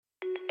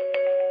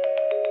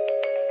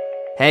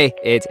Hey,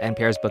 it's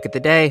NPR's Book of the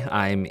Day.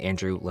 I'm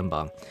Andrew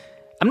Limbaugh.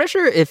 I'm not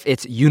sure if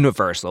it's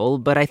universal,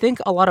 but I think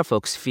a lot of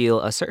folks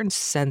feel a certain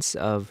sense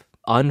of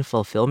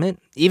unfulfillment.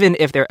 Even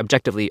if they're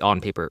objectively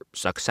on paper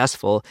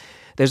successful,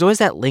 there's always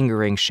that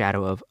lingering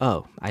shadow of,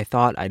 oh, I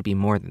thought I'd be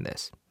more than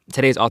this.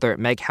 Today's author,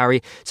 Meg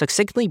Howrey,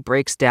 succinctly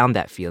breaks down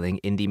that feeling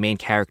in the main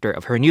character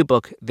of her new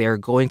book, They're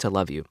Going to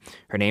Love You.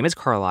 Her name is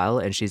Carlisle,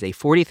 and she's a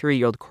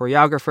 43-year-old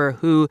choreographer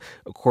who,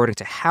 according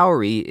to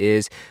Howrey,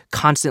 is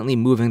constantly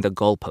moving the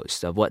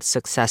goalposts of what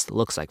success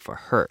looks like for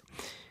her.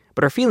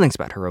 But her feelings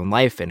about her own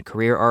life and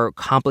career are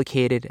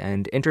complicated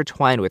and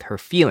intertwined with her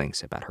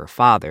feelings about her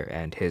father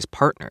and his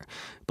partner,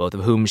 both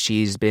of whom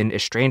she's been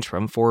estranged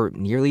from for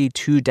nearly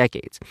 2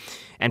 decades.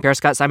 NPR's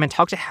Scott Simon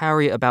talked to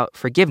Howrey about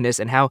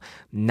forgiveness and how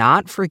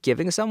not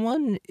forgiving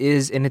someone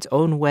is in its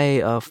own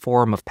way a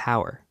form of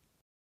power.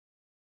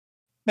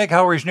 Meg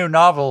Howrey's new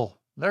novel,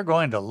 They're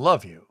Going to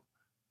Love You,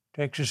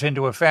 takes us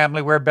into a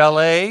family where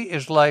ballet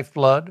is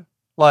lifeblood,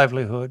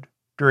 livelihood,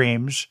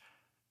 dreams,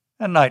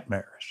 and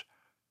nightmares.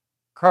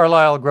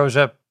 Carlisle grows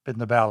up in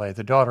the ballet,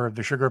 the daughter of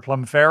the Sugar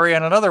Plum Fairy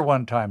and another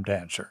one-time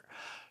dancer.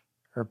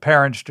 Her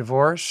parents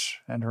divorce,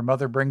 and her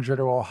mother brings her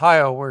to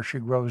Ohio where she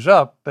grows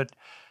up, but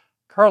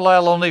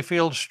Carlisle only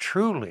feels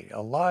truly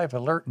alive,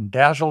 alert, and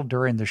dazzled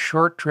during the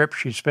short trip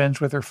she spends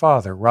with her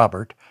father,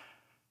 Robert,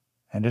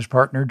 and his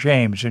partner,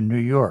 James, in New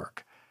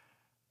York.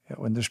 Yet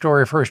when the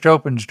story first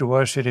opens to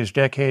us, it is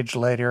decades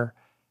later,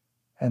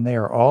 and they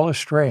are all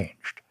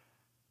estranged.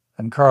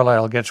 And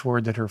Carlisle gets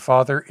word that her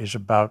father is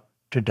about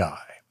to die.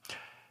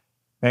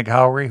 Meg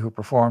Howrey, who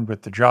performed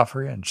with the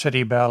Joffrey and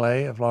City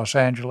Ballet of Los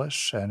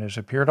Angeles and has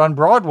appeared on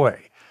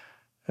Broadway,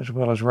 as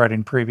well as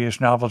writing previous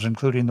novels,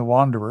 including The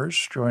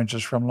Wanderers, joins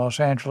us from Los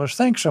Angeles.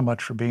 Thanks so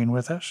much for being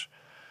with us.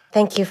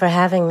 Thank you for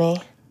having me.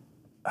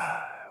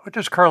 What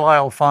does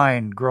Carlisle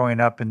find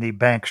growing up in the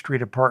Bank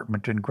Street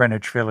apartment in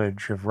Greenwich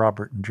Village of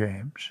Robert and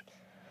James?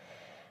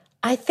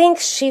 I think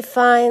she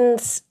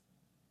finds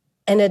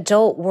an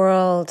adult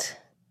world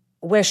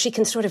where she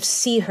can sort of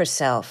see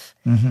herself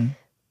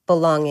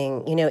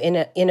belonging. You know,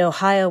 in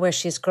Ohio where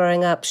she's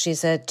growing up,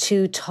 she's a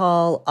too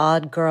tall,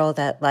 odd girl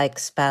that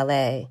likes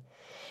ballet.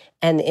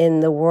 And in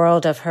the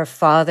world of her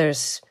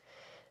father's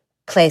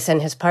place and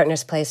his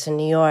partner's place in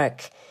New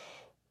York,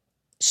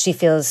 she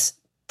feels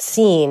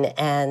seen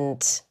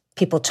and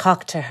people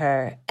talk to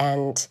her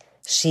and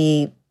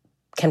she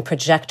can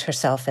project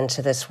herself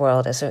into this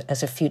world as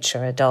a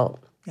future adult.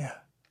 Yeah.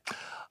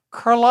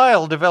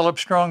 Carlisle developed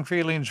strong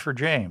feelings for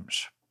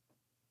James,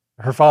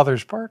 her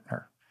father's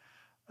partner.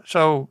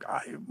 So,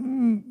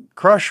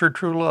 crush or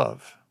true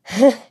love?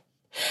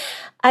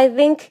 I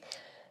think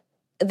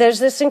there's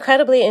this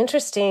incredibly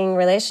interesting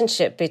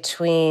relationship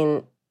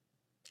between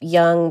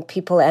young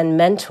people and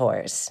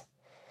mentors.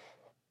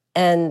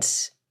 And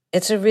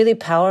it's a really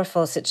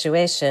powerful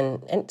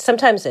situation, and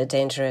sometimes a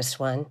dangerous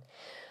one.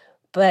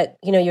 But,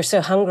 you know, you're so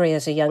hungry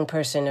as a young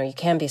person, or you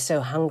can be so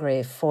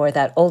hungry for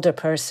that older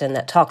person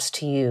that talks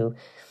to you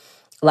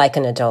like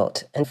an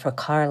adult. And for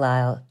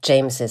Carlisle,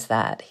 James is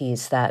that.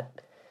 He's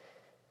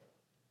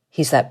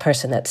that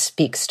person that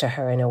speaks to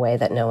her in a way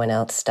that no one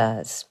else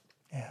does.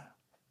 Yeah.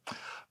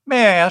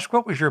 May I ask,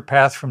 what was your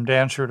path from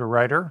dancer to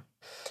writer?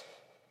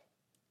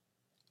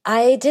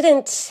 I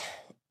didn't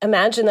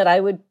imagine that I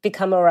would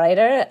become a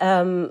writer.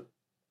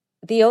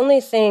 The only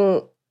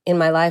thing in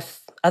my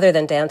life other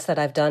than dance that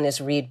I've done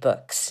is read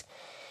books.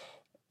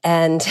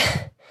 And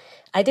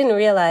I didn't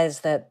realize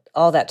that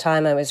all that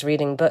time I was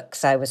reading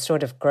books, I was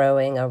sort of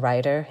growing a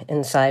writer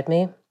inside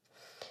me.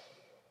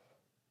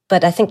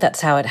 But I think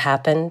that's how it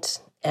happened.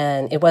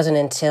 And it wasn't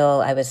until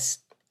I was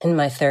in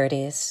my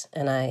 30s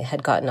and I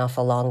had gotten off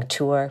a long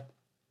tour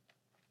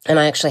and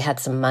I actually had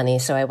some money,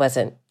 so I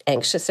wasn't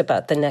anxious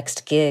about the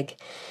next gig.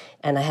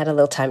 And I had a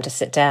little time to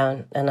sit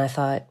down and I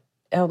thought,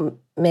 oh,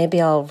 maybe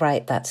I'll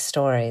write that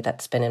story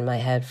that's been in my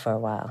head for a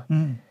while.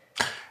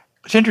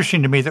 It's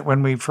interesting to me that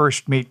when we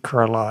first meet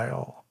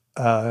Carlisle,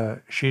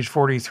 she's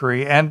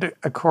 43 and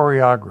a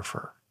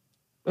choreographer.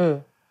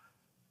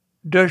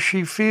 Does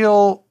she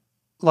feel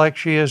like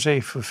she is a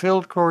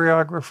fulfilled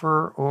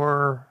choreographer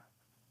or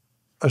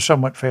a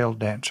somewhat failed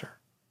dancer?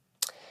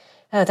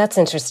 Oh, that's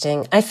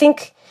interesting. I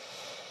think,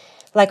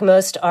 like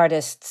most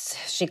artists,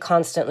 she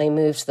constantly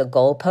moves the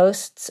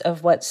goalposts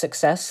of what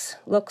success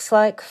looks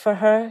like for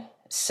her.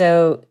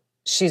 So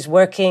she's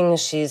working,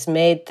 she's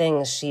made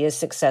things, she is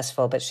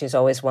successful, but she's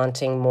always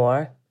wanting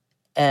more.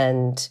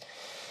 And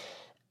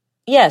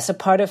yes, a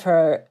part of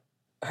her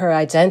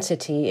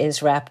identity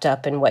is wrapped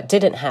up in what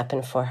didn't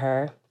happen for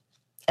her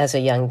as a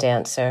young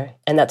dancer,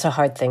 and that's a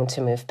hard thing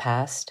to move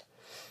past.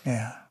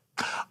 Yeah.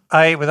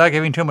 Without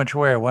giving too much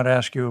away, I want to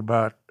ask you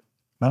about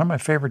one of my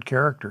favorite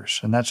characters,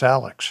 and that's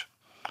Alex.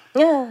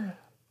 Yeah.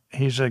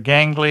 He's a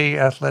gangly,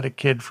 athletic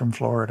kid from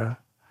Florida,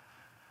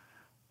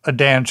 a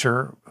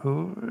dancer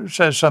who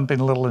says something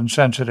a little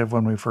insensitive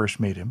when we first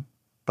meet him,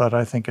 but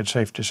I think it's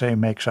safe to say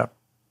makes up.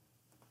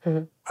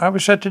 I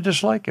was set to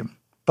dislike him,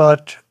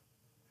 but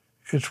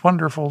it's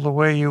wonderful the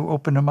way you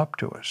open him up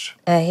to us.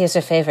 He's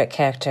a favorite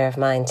character of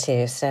mine,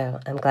 too, so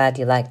I'm glad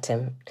you liked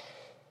him.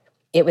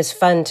 it was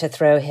fun to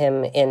throw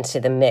him into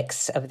the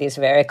mix of these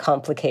very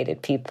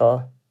complicated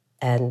people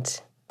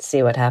and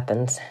see what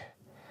happens.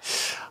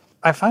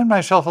 I find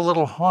myself a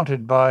little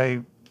haunted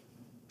by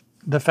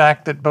the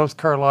fact that both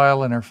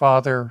Carlisle and her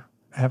father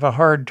have a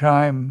hard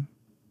time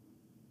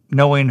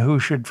knowing who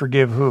should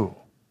forgive who.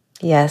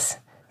 Yes.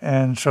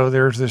 And so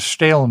there's this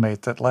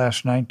stalemate that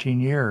lasts 19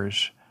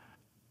 years.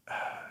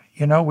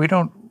 You know, we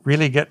don't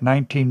really get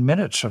 19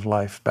 minutes of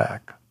life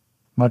back,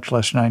 much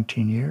less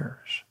 19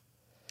 years.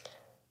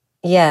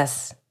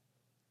 Yes.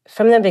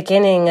 From the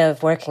beginning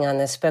of working on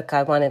this book,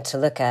 I wanted to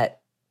look at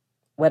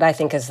what I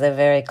think is the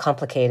very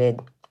complicated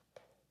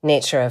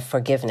nature of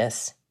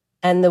forgiveness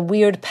and the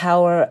weird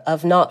power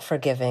of not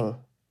forgiving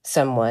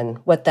someone,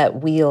 what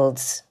that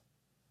wields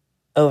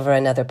over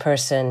another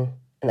person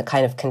and the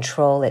kind of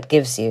control it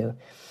gives you.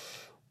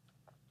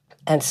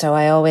 And so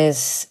I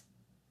always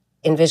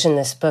envision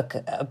this book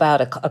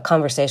about a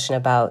conversation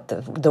about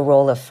the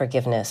role of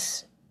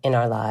forgiveness in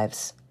our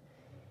lives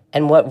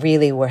and what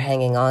really we're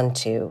hanging on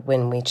to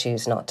when we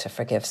choose not to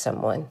forgive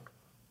someone.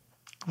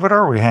 What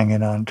are we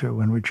hanging on to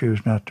when we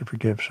choose not to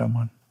forgive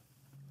someone?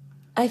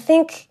 I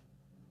think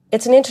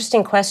it's an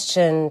interesting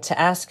question to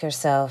ask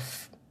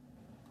yourself,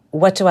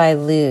 what do I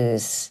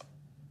lose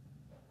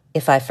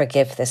if I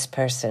forgive this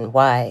person?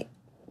 Why?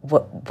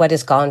 What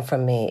is gone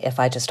from me if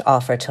I just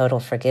offer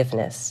total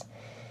forgiveness?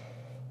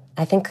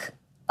 I think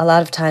a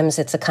lot of times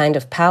it's a kind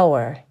of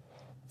power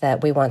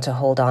that we want to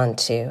hold on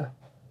to,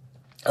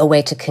 a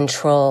way to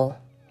control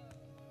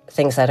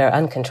things that are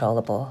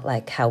uncontrollable,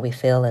 like how we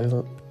feel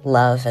and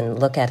love and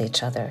look at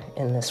each other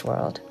in this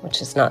world,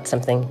 which is not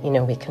something,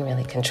 we can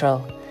really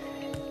control.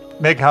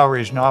 Meg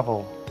Howry's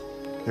novel,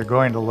 They're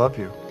Going to Love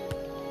You.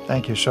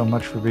 Thank you so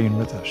much for being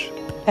with us.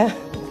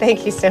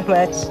 Thank you so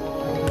much.